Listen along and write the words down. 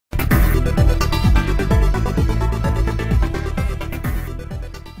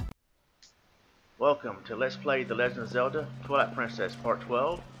Welcome to Let's Play The Legend of Zelda Twilight Princess Part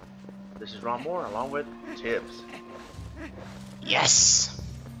 12. This is Ronmower along with Tibbs. Yes!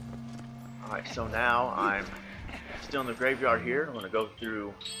 Alright, so now I'm still in the graveyard here. I'm going to go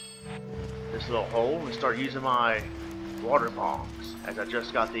through this little hole and start using my water bombs. As I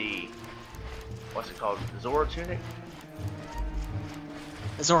just got the, what's it called, Zora tunic?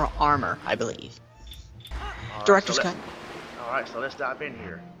 Zora armor, I believe. Director's cut. Alright, so let's dive in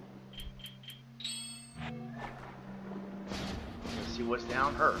here. Let's see what's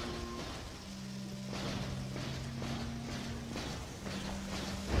down her.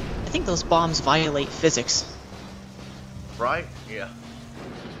 I think those bombs violate physics. Right? Yeah.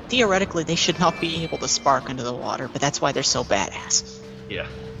 Theoretically, they should not be able to spark under the water, but that's why they're so badass. Yeah.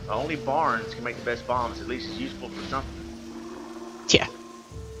 Only Barnes can make the best bombs. At least it's useful for something. Yeah.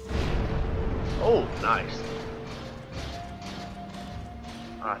 Oh, nice.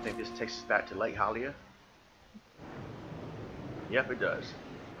 I think this takes us back to Lake Hylia. Yep, it does.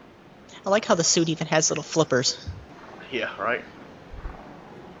 I like how the suit even has little flippers. Yeah, right?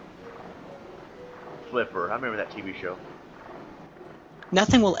 Flipper. I remember that TV show.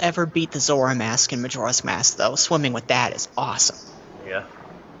 Nothing will ever beat the Zora mask in Majora's Mask, though. Swimming with that is awesome. Yeah.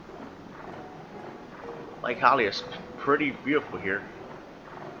 Lake Hylia is pretty beautiful here.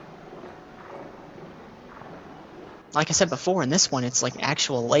 Like I said before, in this one, it's like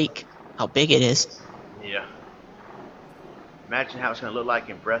actual lake. How big it is. Yeah. Imagine how it's going to look like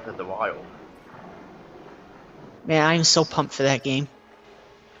in Breath of the Wild. Man, I am so pumped for that game.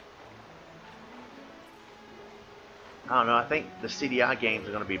 I don't know, I think the CDI games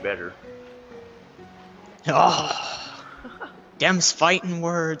are going to be better. Oh, Dem's fighting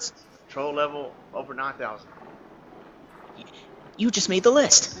words. Troll level over 9,000. You just made the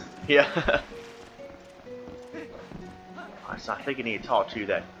list. Yeah. So I think I need to talk to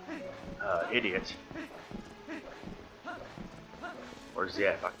that idiot. Where's he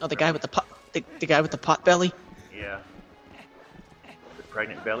at? Oh, the guy with the pot. The guy with the pot belly. Yeah. The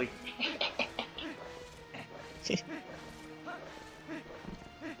pregnant belly. Yeah,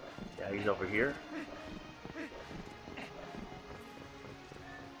 he's over here.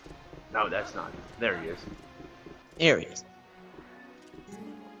 No, that's not. There he is. There he is.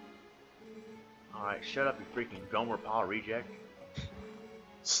 Alright, shut up, you freaking Gomer Pyle reject.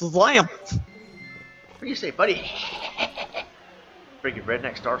 Slam! What do you say, buddy? Freaking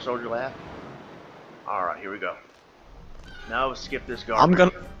redneck Star Soldier laugh. Alright, here we go. Now let's skip this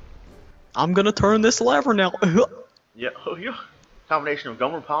garbage. I'm gonna turn this lever now. Yeah, oh yeah. Combination of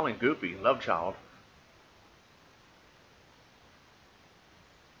Gomer Pyle and Goopy, love child.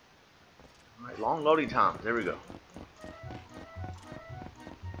 Alright, long loading times. There we go.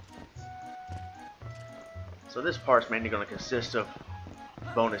 So this part's mainly going to consist of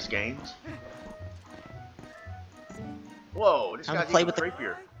bonus games. Whoa, this guy's even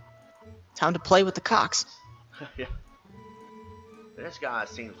creepier. Time to play with the cocks. Yeah. This guy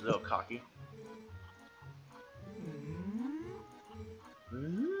seems a little cocky.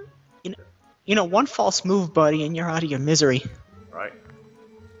 You know, one false move, buddy, and you're out of your misery. Right.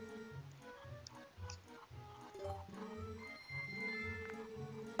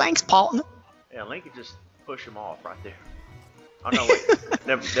 Thanks, Paul. Yeah, Link could just push him off right there. Oh no, wait.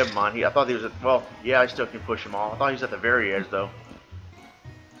 never mind. I thought he was at, well, yeah, I still can push him off. I thought he was at the very edge, though.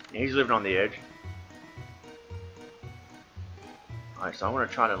 Yeah, he's living on the edge. Alright, so I'm going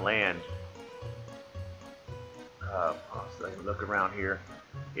to try to land. So let me look around here.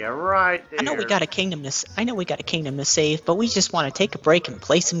 Yeah, right there. I know we got a kingdom to save, but we just want to take a break and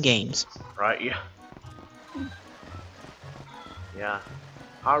play some games. Right, yeah. Yeah.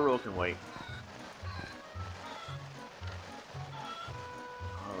 Hyrule can wait.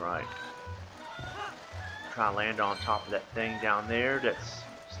 Alright. Try and land on top of that thing down there that's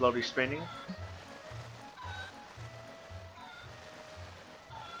slowly spinning.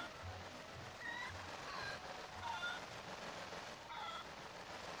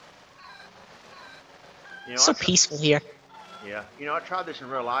 You know, So peaceful here. Yeah. You know, I tried this in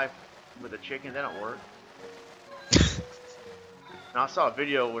real life with a chicken. That don't work. Now, I saw a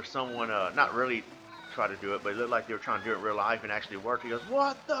video where someone, not really tried to do it, but it looked like they were trying to do it in real life and actually worked. He goes,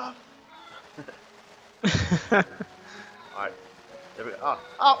 what the? Alright. There we go. What?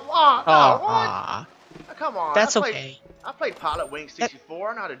 Oh, come on. That's okay. I played Pilot Wing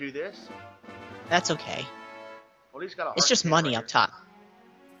 64. I know how to do this. That's okay. Well, he's got a it's just money up top.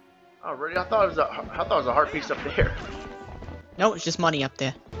 Oh, really? I thought it was a heart piece up there. No, it's just money up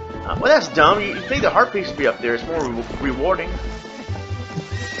there. Well, that's dumb. You think the heart piece would be up there. It's more rewarding.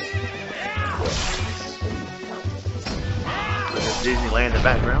 Disneyland in the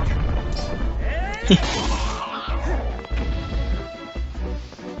background. Let's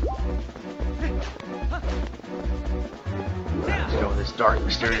go in this dark,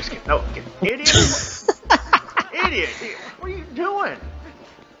 mysterious cave. No, idiot! Idiot! What are you doing?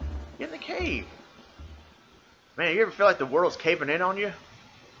 Get in the cave. Man, you ever feel like the world's caving in on you?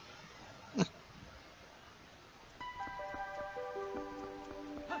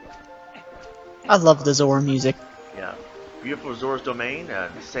 I love the Zora music. Yeah. Beautiful Zora's Domain,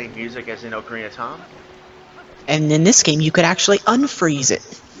 same music as in Ocarina of Time. And in this game, you could actually unfreeze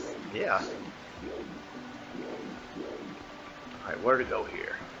it. Yeah. Alright, where to go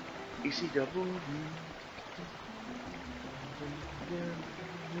here? ECW.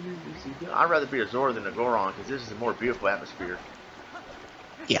 I'd rather be a Zora than a Goron because this is a more beautiful atmosphere.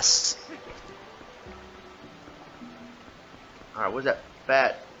 Yes. Alright, what's that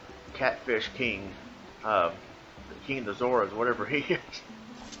fat catfish king? The king of the Zoras, whatever he is.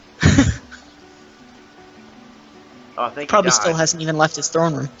 Oh, I think Probably he died. still hasn't even left his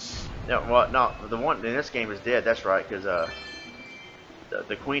throne room. No, well, no, the one in this game is dead. That's right, because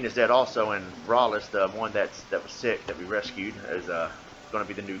the queen is dead also, and Rawless, the one that was sick that we rescued, is going to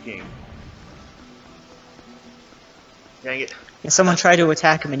be the new king. Dang it! And someone tried to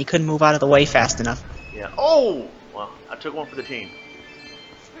attack him, and he couldn't move out of the way fast enough. Yeah. Oh, well, I took one for the team.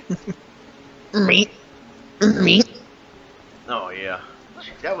 Meat. Meat. Oh yeah,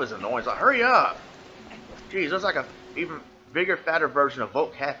 jeez, that was annoying. It's like, hurry up! Jeez, that's like a even bigger, fatter version of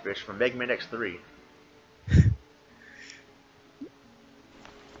Volt Catfish from Mega Man X3.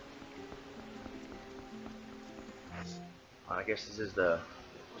 I guess this is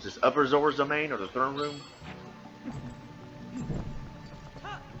this Upper Zora's Domain or the throne room?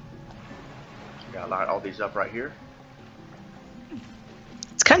 Gotta light all these up right here.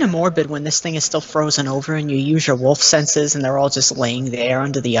 It's kind of morbid when this thing is still frozen over and you use your wolf senses and they're all just laying there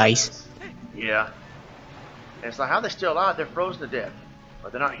under the ice. Yeah. And it's like, how are they still alive? They're frozen to death.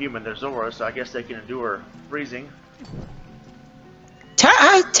 But they're not human, they're Zora, so I guess they can endure freezing.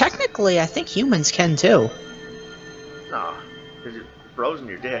 Technically, I think humans can too. No, because you're frozen,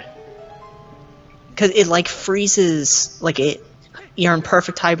 you're dead. Because it like freezes, like you're in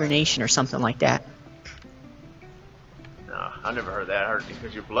perfect hibernation or something like that. No, I never heard that. I heard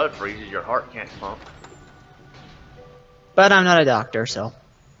because your blood freezes, your heart can't pump. But I'm not a doctor, so.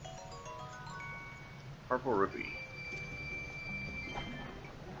 Purple rupee.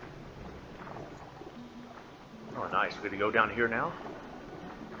 Oh, nice. We're gonna go down here now.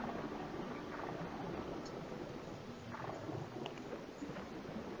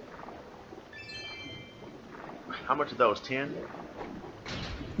 How much are those? 10?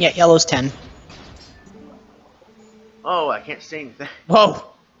 Yeah, yellow's 10. Oh, I can't see anything. Whoa!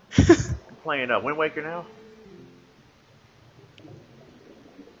 I'm playing Wind Waker now.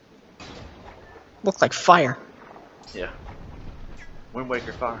 Looked like fire. Yeah. Wind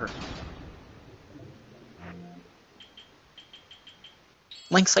Waker fire.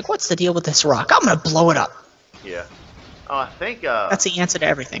 Link's like, what's the deal with this rock? I'm gonna blow it up. Yeah. Oh, I think That's the answer to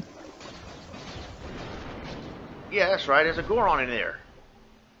everything. yeah, that's right. There's a Goron in there.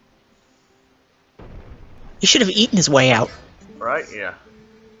 He should have eaten his way out. Right? Yeah.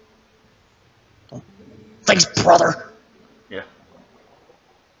 Thanks, brother. Yeah.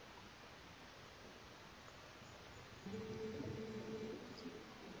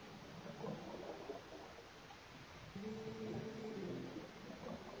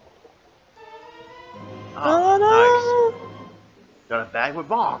 Oh, nice. Got a bag with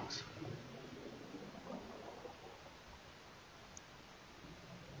bombs.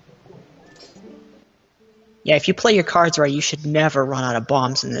 Yeah, if you play your cards right, you should never run out of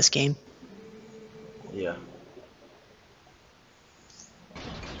bombs in this game. Yeah.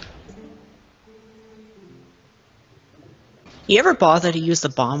 You ever bother to use the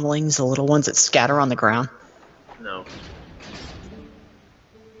bombling, the little ones that scatter on the ground? No.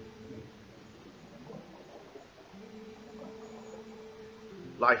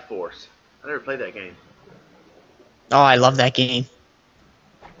 Life Force. I never played that game. Oh, I love that game.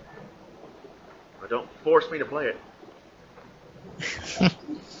 But don't force me to play it.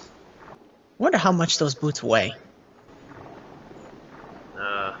 Wonder how much those boots weigh.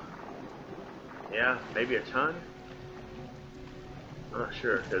 Yeah, maybe a ton. I'm not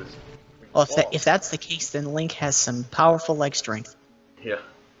sure, because... Well, if that's the case, then Link has some powerful leg strength. Yeah.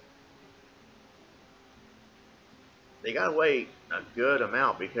 They gotta weigh a good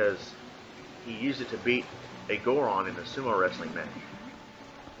amount because he used it to beat a Goron in a sumo wrestling match.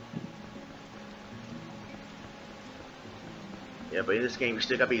 Yeah, but in this game you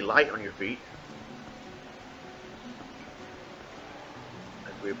still gotta be light on your feet.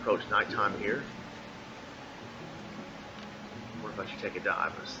 As we approach nighttime here. wonder if I should take a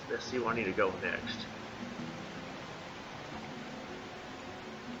dive. Let's see where I need to go next.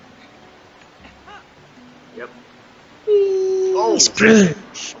 Yep. Oh, almost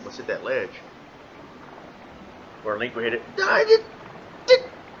hit that ledge. Where Link would hit it.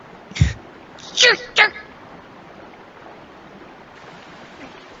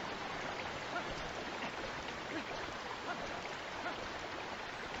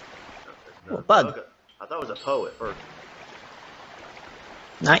 Oh, bug. I thought it was a Poe at first.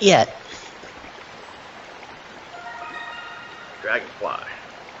 Not yet. Dragonfly.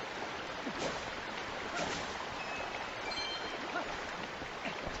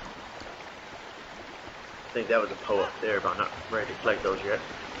 I think that was a Poe up there, but I'm not ready to collect those yet.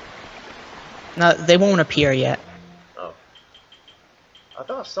 No, they won't appear yet. Oh. I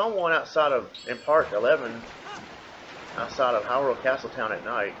thought someone outside of, in Part 11, outside of Hyrule Castle Town at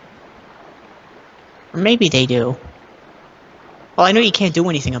night. Or maybe they do. Well, I know you can't do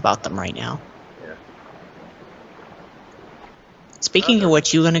anything about them right now. Yeah. Speaking of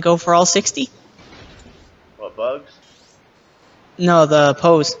which, you gonna go for all 60? What, bugs? No, the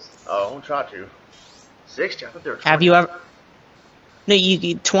pose. Oh, I'm gonna try to. 60? I thought they were 20. Have you ever... No, you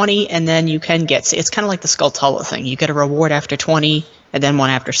get 20, and then you can get... It's kind of like the Skulltula thing. You get a reward after 20, and then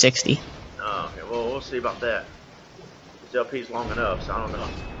one after 60. Oh, okay. Well, we'll see about that. This LP's long enough, so I don't know.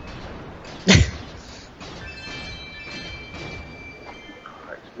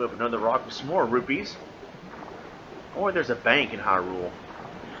 Alright, flip another rock with some more rupees. Or there's a bank in Hyrule.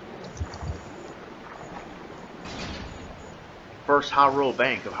 First Hyrule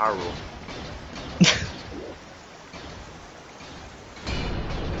Bank of Hyrule.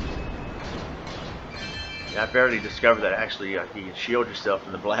 Yeah, I barely discovered that actually you can shield yourself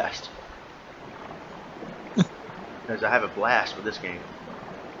from the blast. Because I have a blast with this game.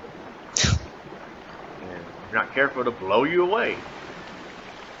 And if you're not careful, it'll blow you away.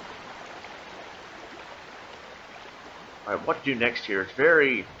 Alright, what to do next here? It's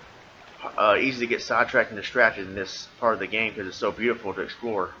very easy to get sidetracked and distracted in this part of the game because it's so beautiful to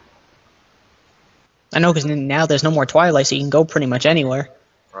explore. I know, because now there's no more Twilight, so you can go pretty much anywhere.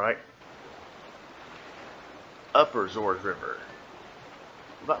 Right? Upper Zor's River.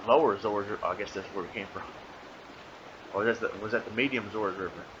 What about Lower Zor's River? Oh, I guess that's where we came from. Or was that the Medium Zor's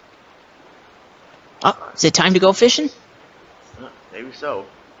River? Oh, is it time to go fishing? Maybe so.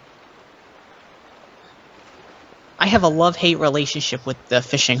 I have a love-hate relationship with the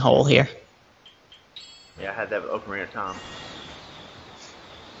fishing hole here. Yeah, I had that with Ocarina of Time.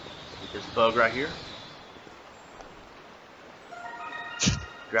 This bug right here.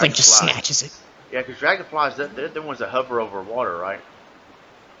 Link just snatches it. Yeah, because dragonflies, they're the ones that hover over water, right?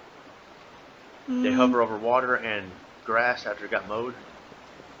 They hover over water and grass after it got mowed.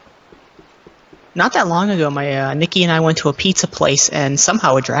 Not that long ago, my Nikki and I went to a pizza place, and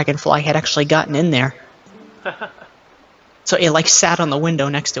somehow a dragonfly had actually gotten in there. So it like sat on the window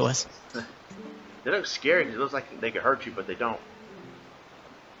next to us. They look scary because it looks like they could hurt you, but they don't.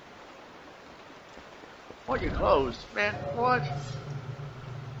 What, you're closed? Man, what?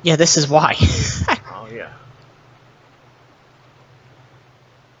 Yeah, this is why. Oh, yeah.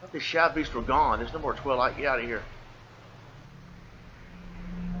 I thought the Shadow Beasts were gone. There's no more Twilight. Get out of here.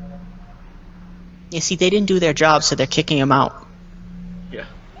 Yeah, see, they didn't do their job, so they're kicking him out. Yeah.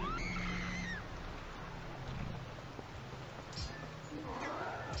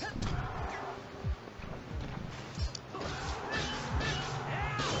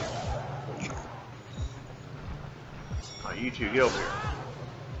 Oh, you two, get over here.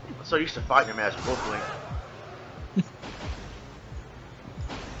 I'm so used to fighting him as Wolfling.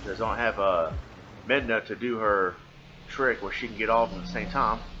 Because I don't have Midna to do her trick where she can get all of them at the same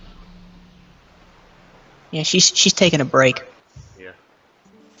time. Yeah, she's taking a break. Yeah.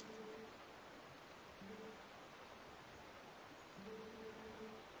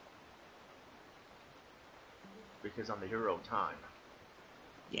 Because I'm the hero of time.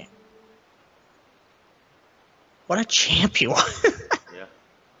 Yeah. What a champ you are.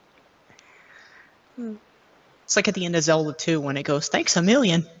 Yeah. It's like at the end of Zelda 2 when it goes, "Thanks a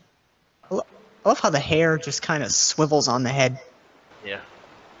million." I love how the hair just kind of swivels on the head. Yeah.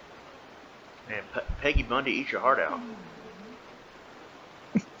 Man, Peggy Bundy, eat your heart out.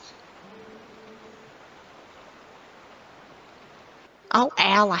 Oh,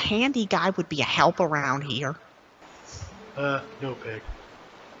 Al, a handy guy would be a help around here. No, Peg.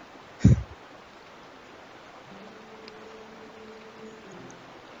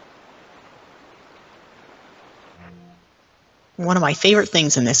 One of my favorite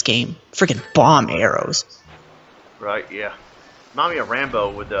things in this game, freaking bomb arrows. Right, yeah. Remind me of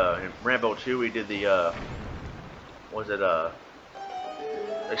Rambo with in Rambo 2 we did the was it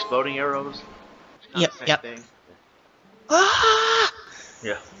exploding arrows. It's kind Yep, of the same yep. thing. Ah!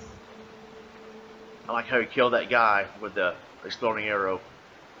 Yeah. I like how he killed that guy with the exploding arrow.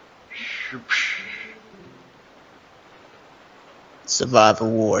 Survive a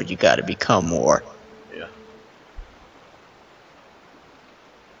war, you gotta become war. Yeah.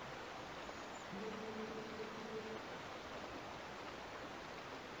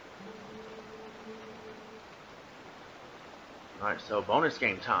 Alright, so bonus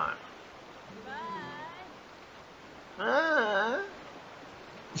game time. Ah.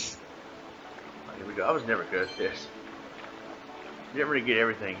 Here we go. I was never good at this. You didn't really get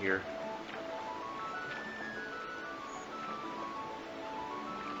everything here.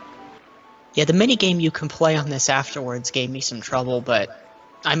 Yeah, the minigame you can play on this afterwards gave me some trouble, but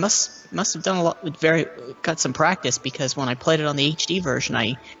I must have done a lot with got some practice, because when I played it on the HD version,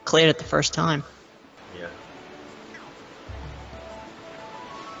 I cleared it the first time. Yeah.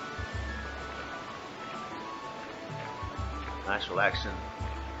 Nice relaxing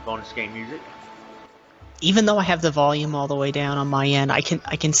bonus game music. Even though I have the volume all the way down on my end, I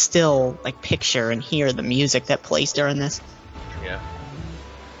can still like picture and hear the music that plays during this. Yeah.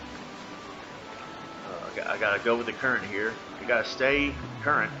 I gotta go with the current here. You gotta stay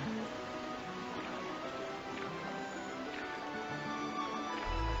current.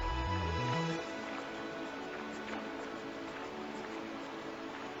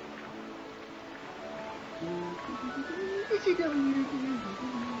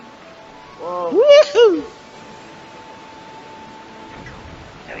 Whoa. Woohoo!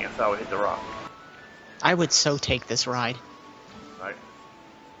 Dang, I thought we hit the rock. I would so take this ride. Right.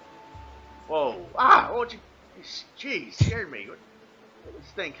 Whoa. Ah, what'd you... Jeez, scared me. Where'd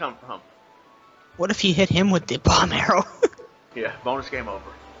this thing come from? What if you hit him with the bomb arrow? Yeah, bonus game over.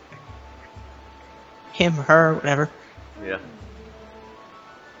 Him, her, whatever. Yeah.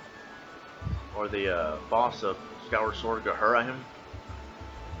 Or the boss of Skyward Sword, Gahura him.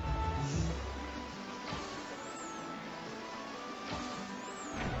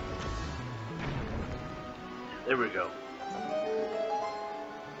 There we go.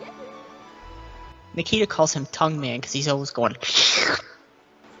 Nikita calls him Tongue Man because he's always going.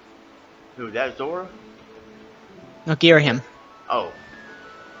 Who, that Zora? No, gear him. Oh.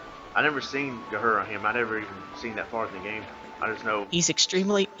 I never seen Gahura him. I never even seen that far in the game. I just know... He's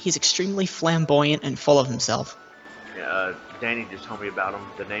extremely flamboyant and full of himself. Yeah, Danny just told me about him,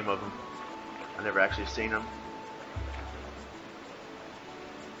 the name of him. I never actually seen him.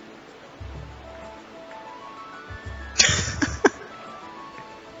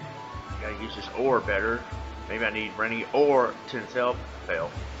 Gotta use this ore better. Maybe I need Rennie or Tinsel.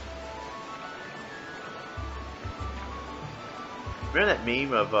 Fail. Remember that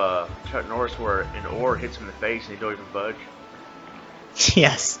meme of Chuck Norris where an ore hits him in the face and he don't even budge?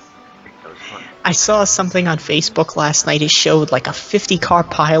 Yes. That was fun. I saw something on Facebook last night. It showed like a 50-car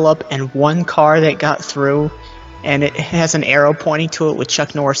pileup and one car that got through, and it has an arrow pointing to it with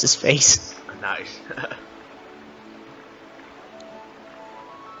Chuck Norris's face. Nice.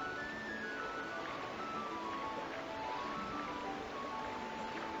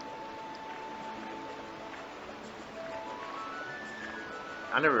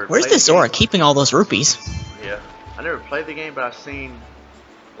 I never Where's played the Zora keeping all those rupees? Yeah. I never played the game, but I've seen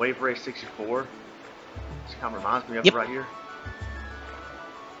Wave Race 64. This kind of reminds me of it right here.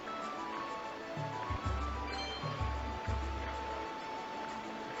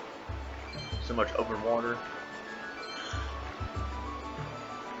 So much open water.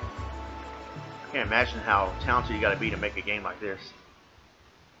 I can't imagine how talented you gotta be to make a game like this.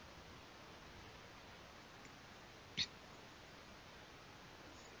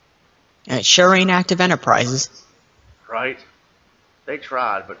 And it sure ain't Active Enterprises. Right? They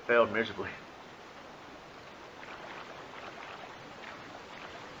tried, but failed miserably.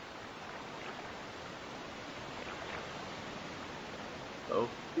 Oh.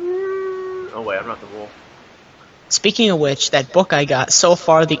 Oh wait, I'm not the wolf. Speaking of which, that book I got, so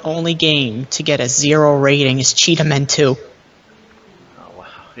far the only game to get a 0 rating is Cheetah Men 2. Oh wow,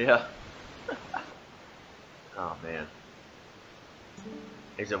 yeah. Oh man.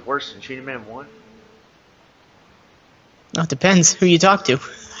 Is it worse than Cheetah Man 1? No, it depends who you talk to.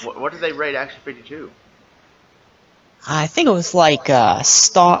 What did they rate Action 52? I think it was like a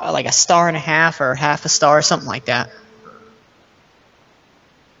star, like a star and a half or half a star or something like that.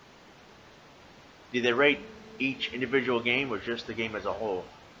 Did they rate each individual game or just the game as a whole?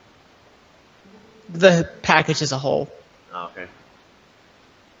 The package as a whole. Oh, okay.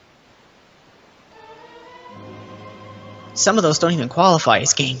 Some of those don't even qualify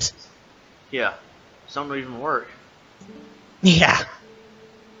as games. Yeah. Some don't even work. Yeah.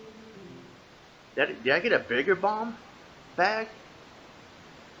 Did I get a bigger bomb bag?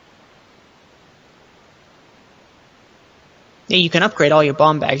 Yeah, you can upgrade all your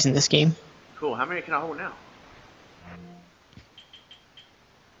bomb bags in this game. Cool. How many can I hold now?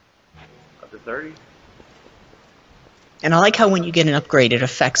 Up to 30? And I like how when you get an upgrade, it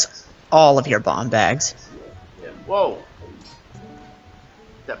affects all of your bomb bags. Yeah. Whoa!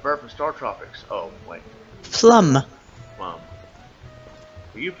 That bird from Star Tropics. Oh, wait. Plum. Plum.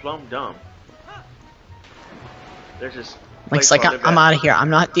 Are you plumb dumb? There's this place Like where I live I'm at. out of here.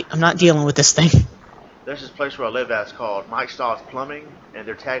 I'm not dealing with this thing. There's this place where I live at. It's called Mike Stall's Plumbing, and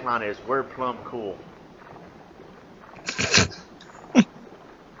their tagline is "We're plumb cool."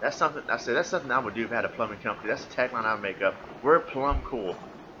 That's something I said. That's something I would do if I had a plumbing company. That's the tagline I would make up. We're plumb cool.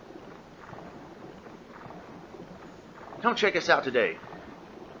 Come check us out today.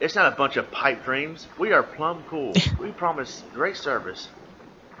 It's not a bunch of pipe dreams. We are plumb cool. We promise great service.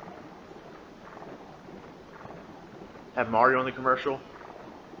 Have Mario in the commercial.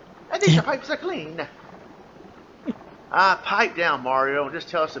 I think the pipes are clean. Pipe down, Mario, and just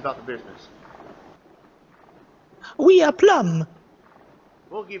tell us about the business. We are plum.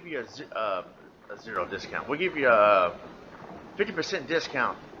 We'll give you a zero discount. We'll give you a 50%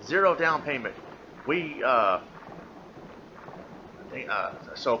 discount, zero down payment.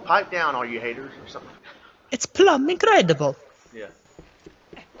 So pipe down, all you haters, or something. It's plum incredible. Yeah.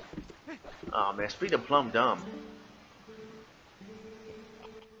 Oh man, speak of plum dumb.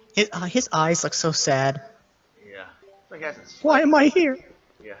 His eyes look so sad. Yeah. It's like he hasn't slept. Why am I here?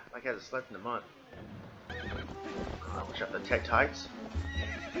 Yeah, like he hasn't slept in a month. Watch out, the tech tights.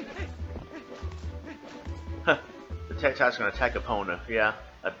 Huh. The tech tights gonna attack Epona. Yeah.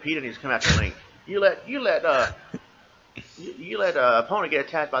 Peter needs to come after Link. You let Epona get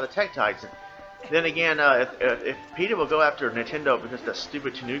attacked by the tech tights. Then again, if Peter will go after Nintendo because of that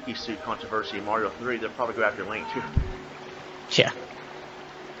stupid Tanuki suit controversy in Mario 3, they'll probably go after Link too. Yeah.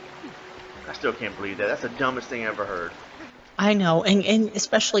 I still can't believe that. That's the dumbest thing I ever heard. I know, and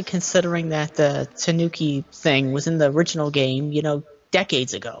especially considering that the Tanuki thing was in the original game, you know,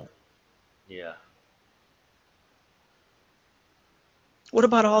 decades ago. Yeah. What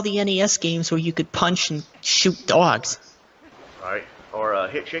about all the NES games where you could punch and shoot dogs? Right. Or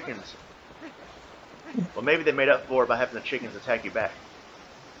hit chickens. Well, maybe they made up for it by having the chickens attack you back.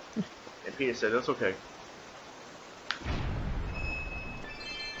 And Peter said, that's okay.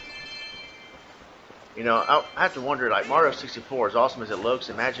 You know, I have to wonder, like, Mario 64, as awesome as it looks,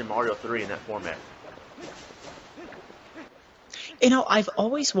 imagine Mario 3 in that format. You know, I've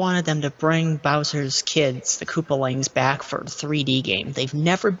always wanted them to bring Bowser's Kids, the Koopalings, back for the 3D game. They've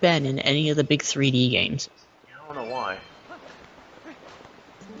never been in any of the big 3D games. I don't know why.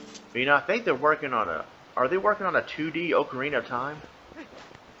 But, you know, I think they're working on a... Are they working on a 2D Ocarina of Time?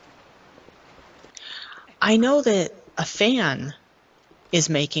 I know that a fan is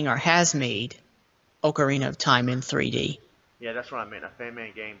making, or has made, Ocarina of Time in 3D. Yeah, that's what I meant. A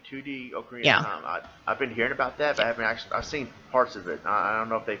fan-made game, 2D Ocarina Yeah. of Time. I've been hearing about that, but I haven't actually... I've seen parts of it. I don't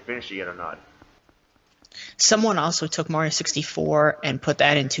know if they finished it yet or not. Someone also took Mario 64 and put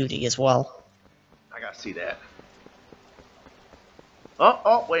that in 2D as well. I gotta see that.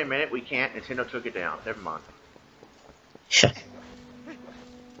 Oh, wait a minute. We can't. Nintendo took it down. Never mind.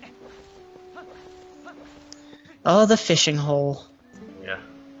 Oh, the fishing hole. Yeah.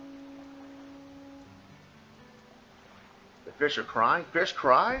 The fish are crying? Fish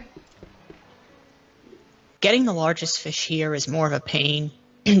cry? Getting the largest fish here is more of a pain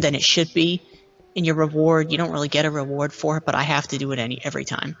than it should be. In your reward, you don't really get a reward for it, but I have to do it every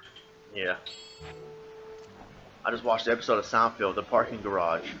time. Yeah. I just watched an episode of Seinfeld, The Parking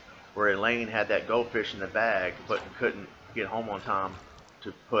Garage, where Elaine had that goldfish in the bag, but couldn't get home on time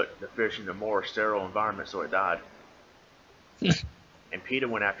to put the fish in a more sterile environment, so it died. And Peter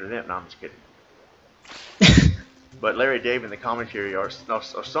went after them. No, I'm just kidding. But Larry Dave in the commentary, or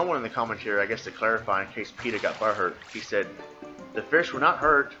someone in the commentary, I guess to clarify in case Peter got hurt, he said, "The fish were not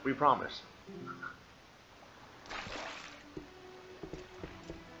hurt, we promise."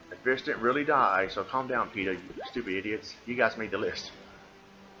 The fish didn't really die, so calm down, Peter, you stupid idiots. You guys made the list.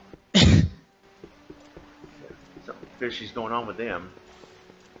 Something fishy's going on with them.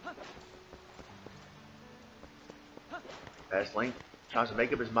 As Link tries to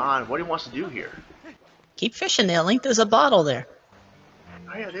make up his mind what he wants to do here. Keep fishing there, Link. There's a bottle there.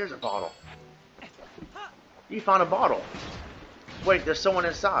 Oh yeah, there's a bottle. You found a bottle. Wait, there's someone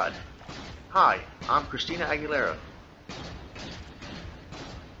inside. Hi, I'm Christina Aguilera.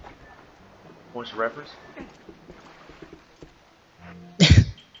 Points of reference?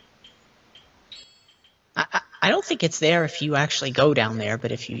 I don't think it's there if you actually go down there,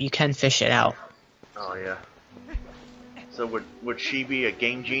 but if you can fish it out. Oh yeah. So would she be a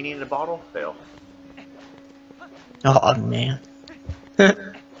game genie in the bottle? Fail. Oh man.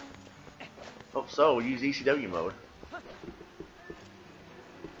 Hope so. We'll use ECW mode.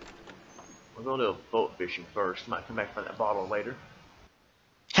 We'll go to boat fishing first. Might come back for that bottle later.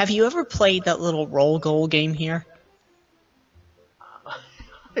 Have you ever played that little roll goal game here?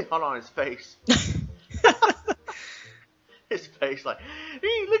 Hold on, his face. His face like,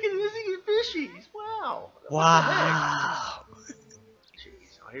 hey, look at this, these fishies. Wow. What the heck? Wow.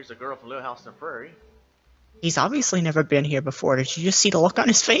 Jeez. Oh, here's a girl from Little House on the Prairie. He's obviously never been here before. Did you just see the look on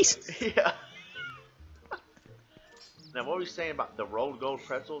his face? Yeah. Now, what were you saying about the rolled gold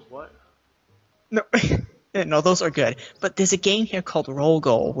pretzels? What? No, no, those are good. But there's a game here called Roll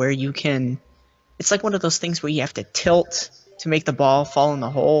Goal where you can. It's like one of those things where you have to tilt to make the ball fall in the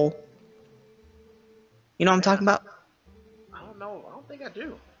hole. You know what I'm talking about? I don't know. I don't think I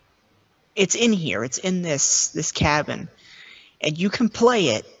do. It's in here. It's in this cabin, and you can play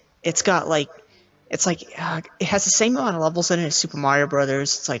it. It's got like, it has the same amount of levels in it as Super Mario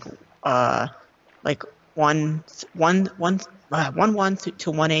Brothers. It's like 1 to 1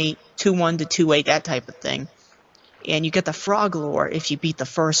 8, 2 1 to 2 8, that type of thing. And you get the frog lore if you beat the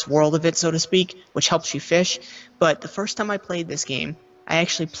first world of it, so to speak, which helps you fish. But the first time I played this game, I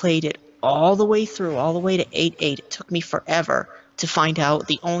actually played it all the way through, all the way to 8-8. It took me forever to find out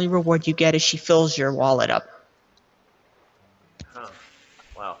the only reward you get is she fills your wallet up. Huh.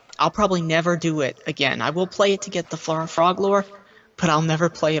 Wow. I'll probably never do it again. I will play it to get the frog lore, but I'll never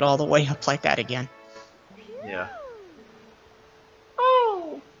play it all the way up like that again. Yeah.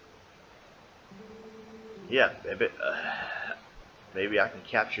 Oh. Yeah, maybe I can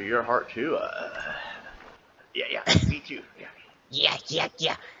capture your heart too. Yeah, me too. Yeah.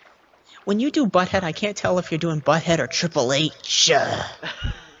 When you do Butthead, I can't tell if you're doing Butthead or Triple H.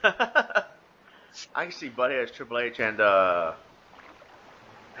 I can see Butthead as Triple H and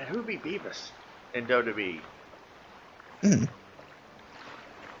who would be Beavis in WWE?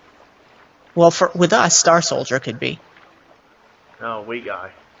 Well, with us, Star Soldier could be. No, we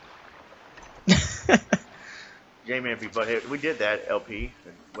guy. J-Man be Butthead. We did that LP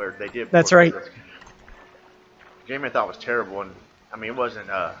where they did. That's right. J-Man thought it was terrible, and I mean it wasn't.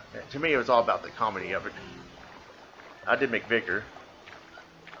 To me, it was all about the comedy of it. I did make Victor.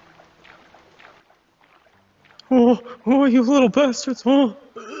 Oh, you little bastards, huh?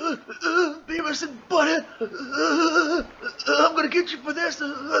 Beavis and Butthead. I'm gonna get you for this.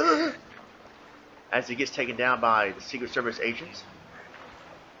 As he gets taken down by the Secret Service agents.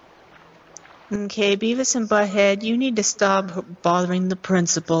 Okay, Beavis and Butthead, you need to stop bothering the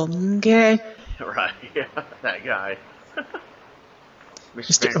principal, okay? Right, yeah, that guy.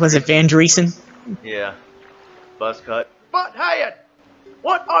 Was it Van Driesen? Yeah. Buzz cut. Butthead!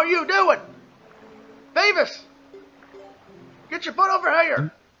 What are you doing? Beavis! Get your butt over here!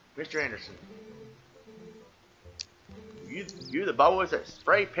 Mr. Anderson. You the boys that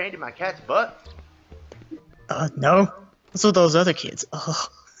spray painted my cat's butt? No. What's with those other kids? Ugh.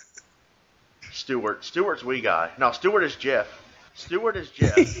 Stewart's wee guy. No, Stewart is Jeff.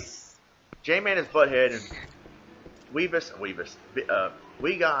 J-Man is Butthead, and wee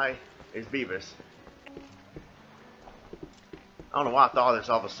guy is Beavis. I don't know why I thought of this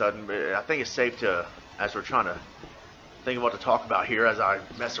all of a sudden, but I think it's safe to, as we're trying to think of what to talk about here as I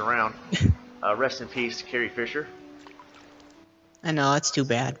mess around. Rest in peace, Carrie Fisher. I know, it's too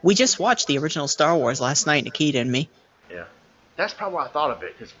bad. We just watched the original Star Wars last night, Nikita and me. Yeah. That's probably why I thought of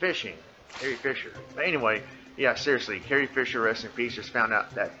it, because fishing. Carrie Fisher. But anyway, yeah, seriously, Carrie Fisher, rest in peace, just found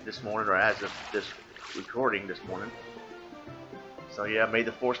out that this morning, or as of this recording this morning. So yeah, may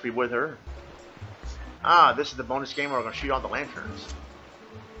the force be with her. Ah, this is the bonus game where we're going to shoot all the lanterns.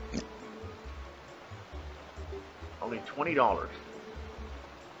 Only $20.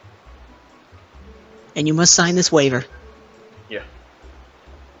 And you must sign this waiver. Yeah.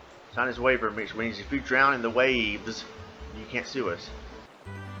 Sign this waiver, which means if you drown in the waves, you can't sue us.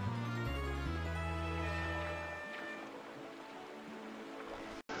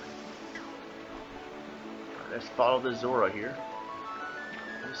 Let's follow the Zora here.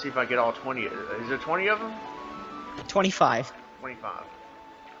 Let's see if I get all 20. Is there 20 of them? 25. 25.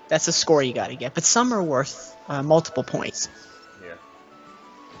 That's the score you gotta get, but some are worth multiple points. Yeah.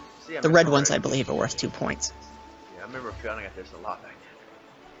 See, The red ones, I believe, are worth 2 points. Yeah, I remember feeling at this a lot back then.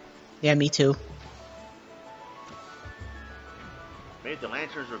 Yeah, me too. Maybe if the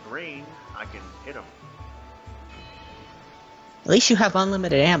lanterns are green, I can hit them. At least you have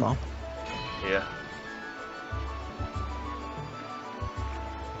unlimited ammo. Yeah.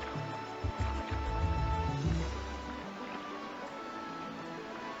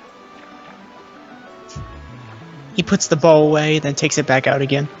 puts the bow away, then takes it back out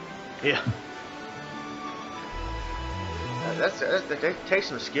again. Yeah. That takes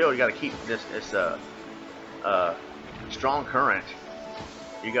some skill. You got to keep this strong current.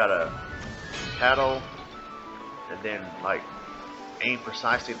 You got to paddle and then like aim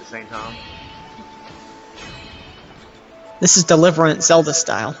precisely at the same time. This is Deliverance Zelda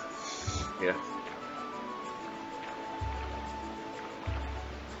style. Yeah.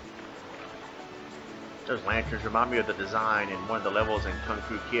 Those lanterns remind me of the design in one of the levels in Kung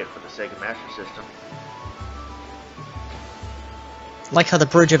Fu Kid for the Sega Master System. Like how the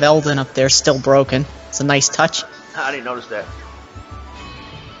Bridge of Eldin up there is still broken. It's a nice touch. I didn't notice that.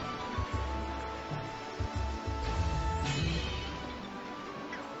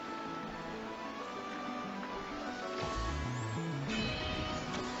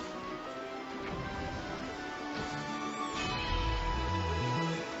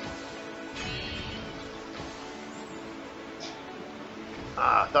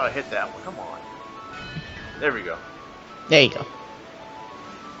 I thought I hit that one. Come on. There we go. There you go.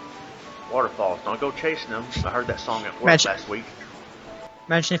 Waterfalls. Don't go chasing them. I heard that song at work last week.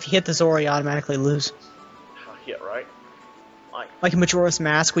 Imagine if you hit the Zora, you automatically lose. Yeah, right? Like in Majora's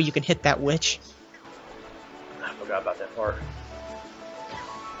Mask, where you can hit that witch. I forgot about that part.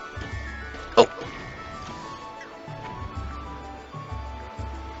 Oh!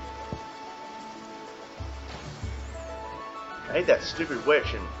 I hate that stupid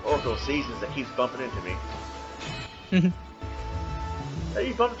witch in Oracle Seasons that keeps bumping into me. Hey,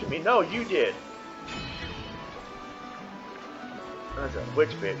 you bumped into me? No, you did. That's a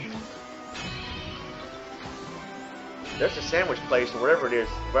witch bitch. There's a sandwich place or whatever it is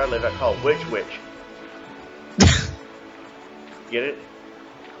where I live. I call it Witch. Get it?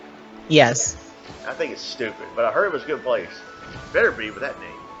 Yes. I think it's stupid, but I heard it was a good place. Better be with that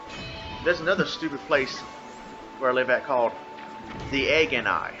name. There's another stupid place where I live at called The Egg and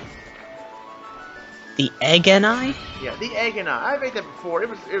I. The Egg and I? Yeah, The Egg and I. I've ate that before. It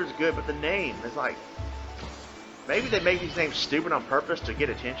was good, but the name is like, maybe they make these names stupid on purpose to get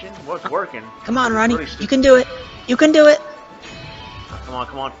attention. Well, it's working. Come on, Ronnie. Really You can do it. You can do it. Come on,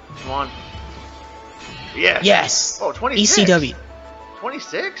 come on, come on. Yes. Yes. Oh, 26. ECW.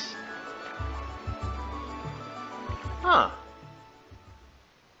 26? Huh.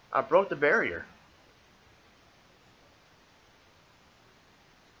 I broke the barrier.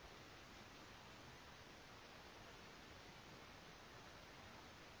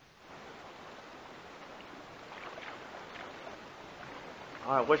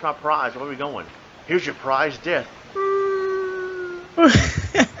 Alright, where's my prize? Where are we going? Here's your prize, death.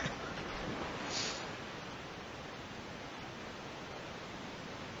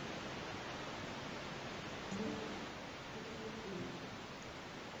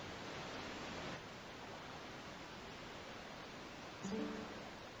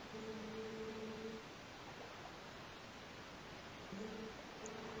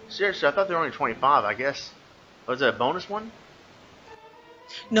 Seriously, I thought they were only 25, I guess. Was it a bonus one?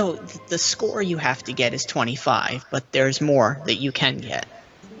 No, the score you have to get is 25, but there's more that you can get.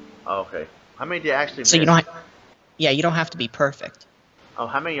 Oh, okay. How many did you actually So miss? you don't yeah, you don't have to be perfect. Oh,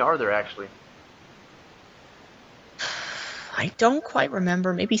 how many are there actually? I don't quite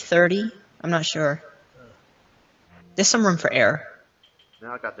remember. Maybe 30? I'm not sure. There's some room for error.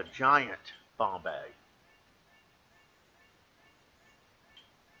 Now I got the giant bomb bag.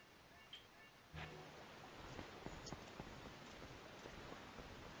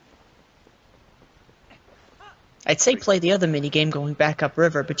 I'd say play the other minigame going back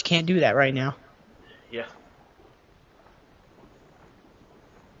upriver, but you can't do that right now. Yeah.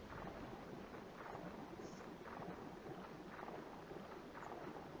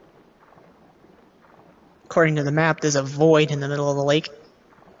 According to the map, there's a void in the middle of the lake.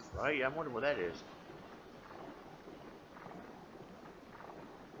 Right? Yeah, I'm wondering what that is.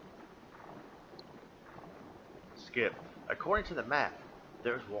 Skip. According to the map,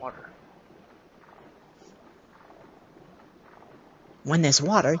 there's water. When there's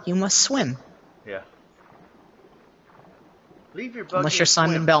water, you must swim. Yeah. Leave your buggy Unless you're and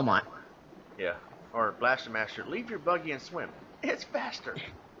Simon swim. Belmont. Yeah. Or Blaster Master. Leave your buggy and swim. It's faster.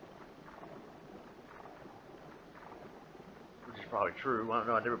 Which is probably true. I don't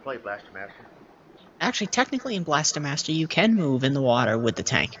know. I never played Blaster Master. Actually, technically in Blaster Master, you can move in the water with the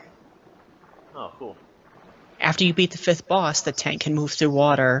tank. Oh, cool. After you beat the 5th boss, the tank can move through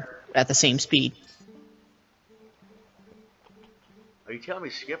water at the same speed. Are you telling me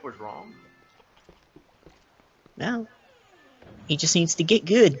Skip was wrong? No. He just needs to get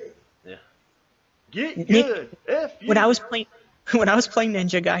good. Yeah. Get Nick, good. F you. When I was playing When I was playing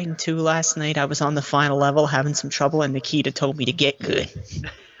Ninja Gaiden 2 last night, I was on the final level having some trouble, and Nikita told me to get good.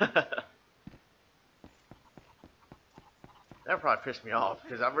 That probably pissed me off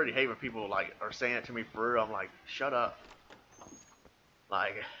because I really hate when people like are saying it to me for real. I'm like, shut up.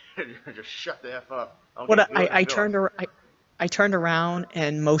 Like, just shut the f up. I'll What get good I and do it. I turned around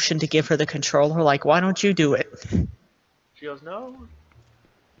and motioned to give her the controller, like, why don't you do it? She goes, no.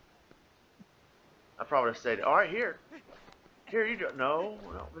 I probably would have said, all right, here. Here, you do it. No,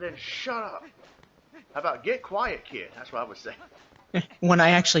 no, but then shut up. How about get quiet, kid? That's what I would say. When I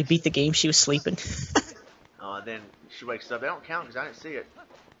actually beat the game, she was sleeping. Then she wakes up. They don't count because I didn't see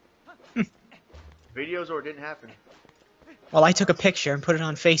it. Videos or it didn't happen. Well, I took a picture and put it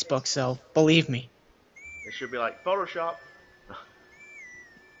on Facebook, so believe me. It should be like Photoshop.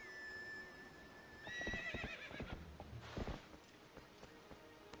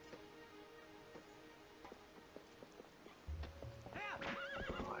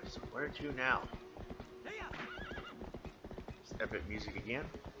 Alright, so where to now? It's epic music again.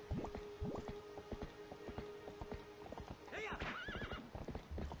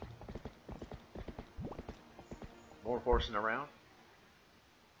 More horsing around.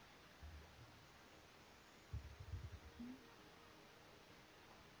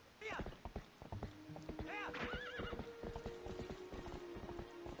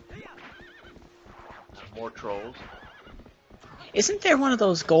 More trolls. Isn't there one of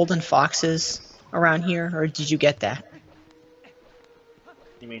those golden foxes around here, or did you get that?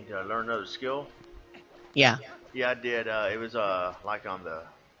 You mean to learn another skill? Yeah. Yeah, I did. It was like on the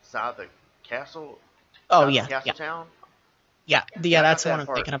side of the castle. Oh, Side of yeah, the castle yeah. town. Yeah, Yeah, I got that's the that one I'm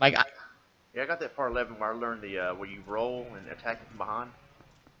part. thinking of. I got. Yeah, I got that part 11 where I learned the where you roll and attack from behind.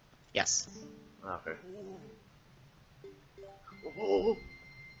 Yes. Okay. Oh,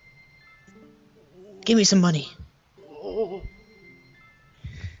 Give me some money. oh,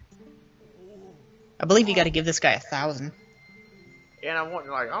 I believe you got to give this guy 1,000. And I want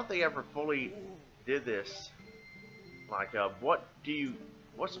like I don't think I ever fully did this. Like,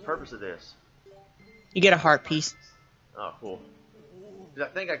 what's the purpose of this? You get a heart piece. Oh, cool. Because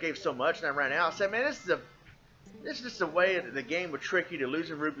I think I gave so much and I ran out. I said, man, this is just a way that the game would trick you to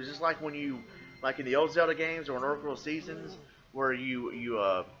losing rupees. Just like when you, like in the old Zelda games or in Oracle Seasons, where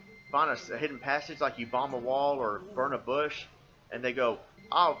you find a hidden passage, like you bomb a wall or burn a bush, and they go,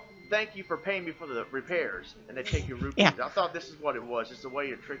 oh, thank you for paying me for the repairs, and they take your rupees. Yeah. I thought this is what it was, just a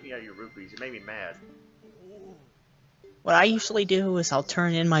way of tricking out of your rupees. It made me mad. What I usually do is I'll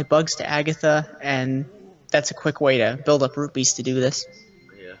turn in my bugs to Agatha, and that's a quick way to build up rupees to do this.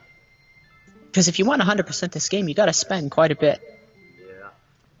 Yeah, Because if you want 100% this game, you got to spend quite a bit. yeah.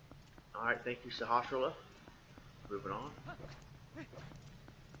 All right, thank you, Sahasrala. Moving on.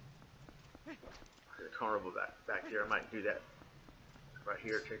 The carnival back there. I might do that right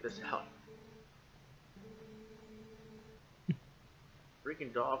here. Check this out.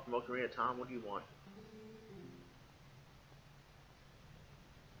 Freaking dog from Ocarina of Time. What do you want?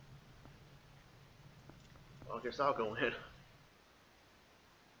 Well, I guess I'll go in.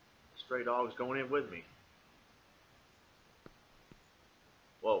 Stray dog's going in with me.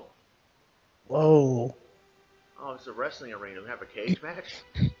 Whoa. Whoa. Oh, it's a wrestling arena. We have a cage match?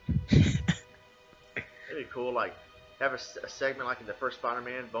 It'd be cool, like, have a segment like in the first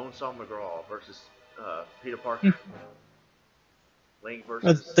Spider-Man, Bonesaw McGraw versus Peter Parker. Link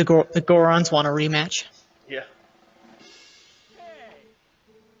versus... The Gorons want a rematch. Yeah.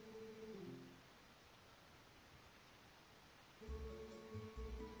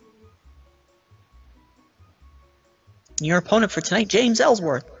 Your opponent for tonight, James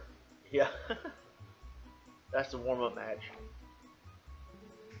Ellsworth. Yeah. That's the warm-up match.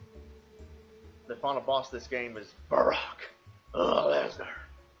 The final boss of this game is Brock Lesnar.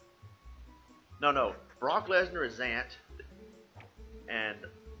 No. Brock Lesnar is Zant. And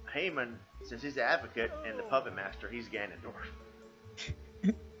Heyman, since he's the advocate and the puppet master, he's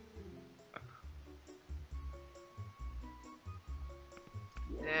Ganondorf.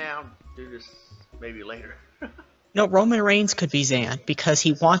 Yeah, I'll do this maybe later. No, Roman Reigns could be Zan because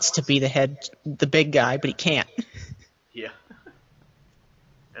he wants to be the big guy, but he can't. Yeah.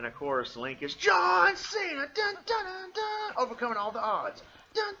 And of course, Link is John Cena, dun, dun, dun, dun, overcoming all the odds.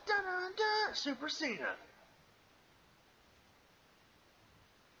 Dun, dun, dun, dun, Super Cena.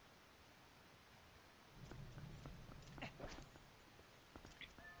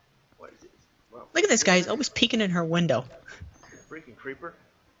 What is it? Well, Look at this guy, he's always peeking in her window. freaking creeper.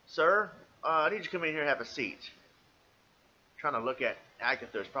 Sir, I need you to come in here and have a seat. Trying to look at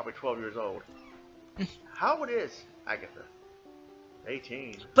Agatha, who's probably 12 years old. How old is Agatha?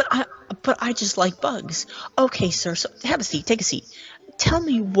 18. But I just like bugs. Okay, sir. So have a seat. Take a seat. Tell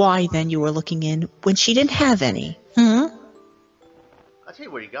me why then you were looking in when she didn't have any. Hmm. I tell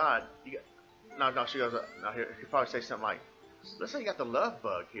you what you got. No. She goes. No, here. She probably say something like, "Let's say you got the love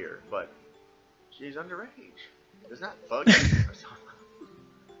bug here, but she's underage. Doesn't that bug you?"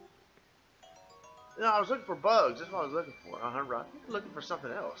 No, I was looking for bugs. That's what I was looking for. Right. You're looking for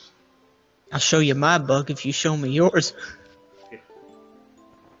something else. I'll show you my bug if you show me yours.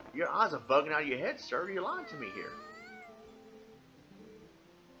 Your eyes are bugging out of your head, sir. You're lying to me here.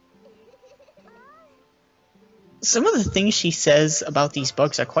 Some of the things she says about these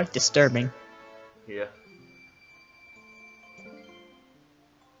bugs are quite disturbing. Yeah.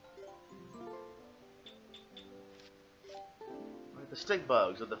 The stick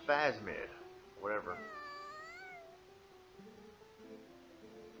bugs or the phasmid, whatever.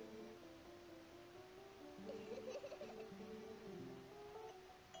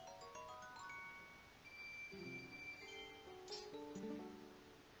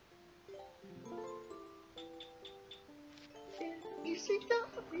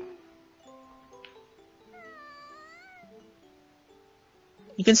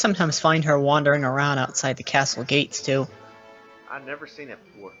 You can sometimes find her wandering around outside the castle gates, too. I've never seen it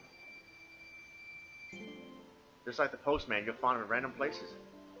before. Just like the postman, you'll find them in random places.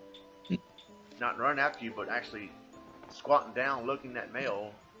 Not running after you, but actually squatting down, looking at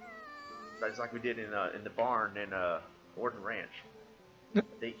mail. That's like we did in the barn in Orden Ranch.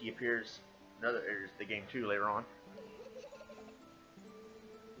 He appears in other areas of the game too later on.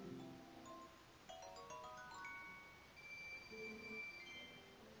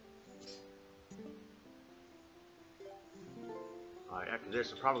 Alright, after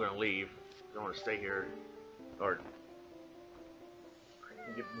this, I'm probably going to leave. I don't want to stay here. Or I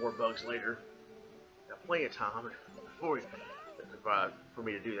can get more bugs later. Got plenty of time for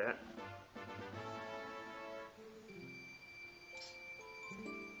me to do that.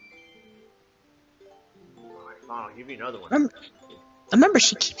 Alright, fine, I'll give you another one. I remember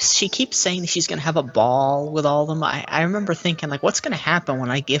she keeps saying that she's gonna have a ball with all of them. I remember thinking, like, what's gonna happen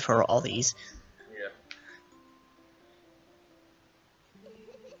when I give her all these?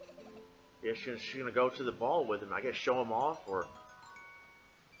 Yeah, she's gonna go to the ball with him. I guess show him off, or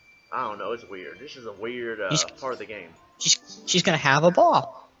I don't know. It's weird. This is a weird part of the game. She's gonna have a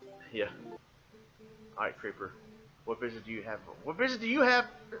ball. Yeah. All right, Creeper. What business do you have? What business do you have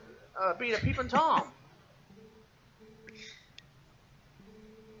being a peeping Tom?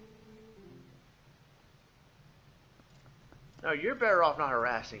 No, you're better off not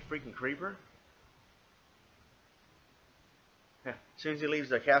harassing freaking Creeper. As soon as he leaves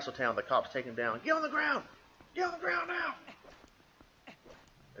the castle town, the cops take him down. Get on the ground! Get on the ground now!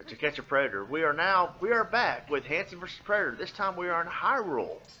 To catch a predator. We are back with Hanson vs. Predator. This time we are in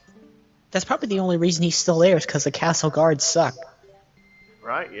Hyrule. That's probably the only reason he's still there is because the castle guards suck.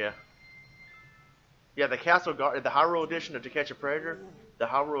 Right? Yeah. Yeah, the castle guard, the Hyrule edition of To Catch a Predator, the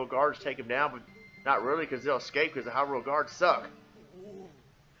Hyrule guards take him down, but not really because they'll escape because the Hyrule guards suck.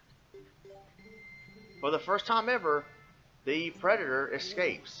 For the first time ever, the Predator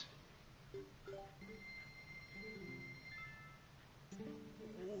escapes.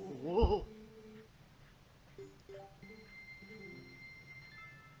 Whoa.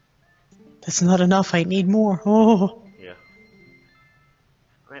 That's not enough. I need more. Oh. Yeah.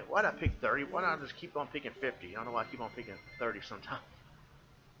 I mean, why'd I pick 30? Why don't I just keep on picking 50? I don't know why I keep on picking 30 sometimes.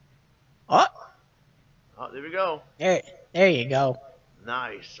 Oh. Oh, there we go. There you go.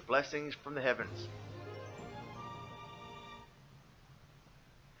 Nice. Blessings from the heavens.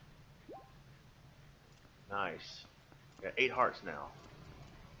 Nice. Got 8 hearts now.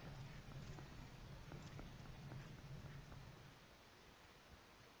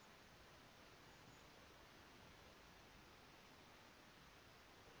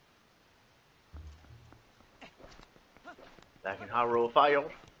 Back in Hyrule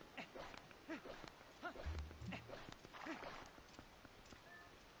Field.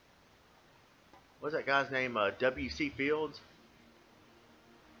 What's that guy's name? W.C. Fields?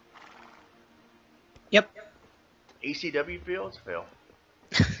 Yep. ECW Fields? Phil.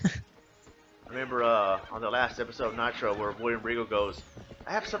 I remember on the last episode of Nitro where William Regal goes,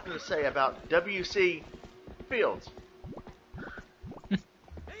 I have something to say about W.C. Fields.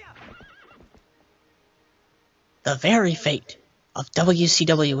 The very fate of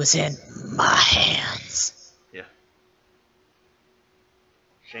WCW was in my hands. Yeah.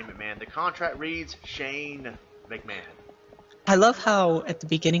 Shane McMahon. The contract reads Shane McMahon. I love how at the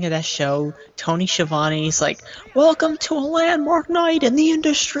beginning of that show, Tony Schiavone's like, welcome to a landmark night in the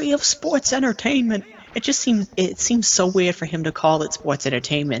industry of sports entertainment. it seems so weird for him to call it sports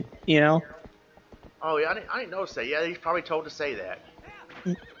entertainment, you know? Oh yeah, I didn't notice that. Yeah, he's probably told to say that.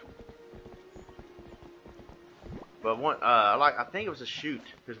 But I think it was a shoot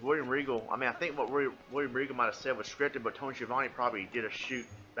because William Regal. I mean, I think what William Regal might have said was scripted, but Tony Schiavone probably did a shoot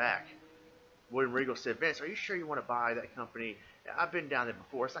back. William Regal said, "Vince, are you sure you want to buy that company? I've been down there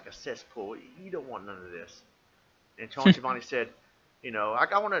before. It's like a cesspool. You don't want none of this." And Tony Schiavone said, "You know,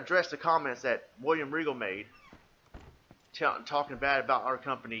 I want to address the comments that William Regal made, talking bad about our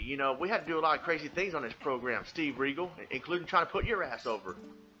company. You know, we had to do a lot of crazy things on this program, Steve Regal, including trying to put your ass over."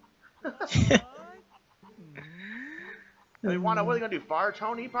 I mean, why not? What are they gonna do? Fire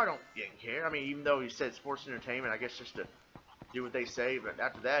Tony? He probably don't care. I mean, even though he said sports entertainment, I guess just to do what they say. But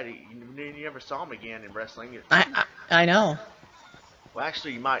after that, you never saw him again in wrestling. I know. Well,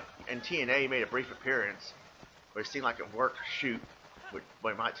 actually, you might. In TNA, he made a brief appearance, but it seemed like it worked shoot with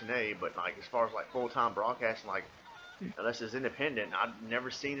Mike TNA. But like as far as like full-time broadcasting, like unless it's independent, I've never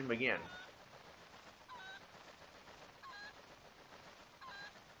seen him again.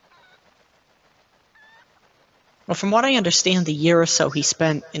 Well, from what I understand, the year or so he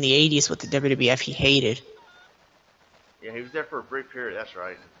spent in the 80s with the WWF, he hated. Yeah, he was there for a brief period, that's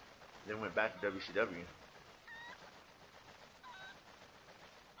right. Then went back to WCW. Let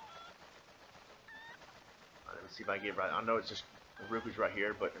me see if I can get it right. I know it's just Ruby's right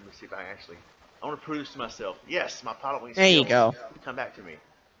here, but let me see if I actually... I want to prove this to myself. Yes, my pilot wing There you go. Come back to me.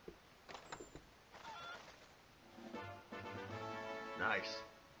 Nice.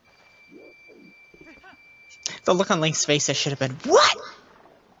 The look on Link's face, that should have been, what?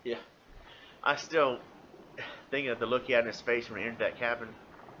 Yeah. I still think of the look he had in his face when he entered that cabin.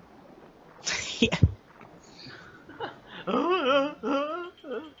 Yeah.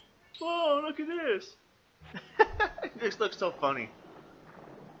 Whoa, look at this. This looks so funny.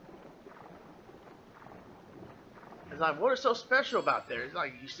 It's like, what is so special about there? It's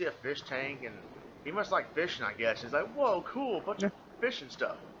like, you see a fish tank, and he must like fishing, I guess. It's like, whoa, cool, bunch of fishing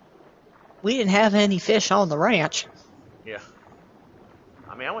stuff. We didn't have any fish on the ranch. Yeah.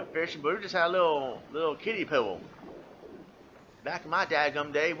 I mean, I went fishing, but we just had a little kiddie pool. Back in my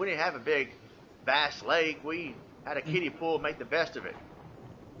dadgum day, we didn't have a big, vast lake. We had a kiddie pool to make the best of it.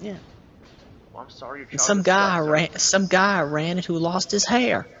 Yeah. Well, I'm sorry you're And some guy ran it who lost his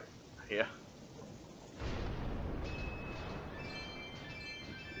hair. Yeah.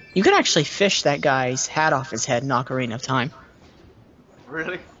 You could actually fish that guy's hat off his head in Ocarina of Time.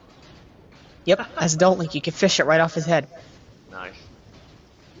 Really? Yep, as Adult Link, you can fish it right off his head. Nice.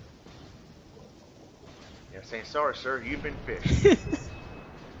 Yeah, saying sorry, sir. You've been fished.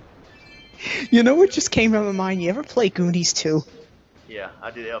 You know what just came to my mind? You ever play Goonies 2? Yeah, I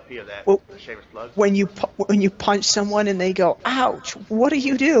did LP of that. Well, the Shameless plug. When you punch someone and they go, ouch, what do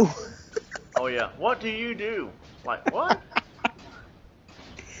you do? Oh yeah, what do you do? Like, what?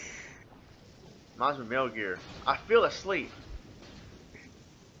 Reminds me of Metal Gear. I feel asleep.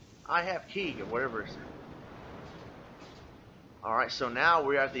 I have key, or whatever it's... Alright, so now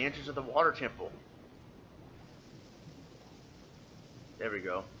we're at the entrance of the water temple. There we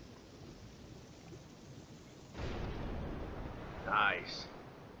go. Nice.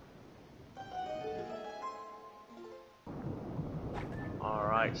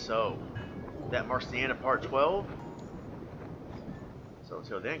 Alright, so that marks the end of part 12. So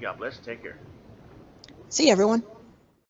until then, God bless. Take care. See you, everyone.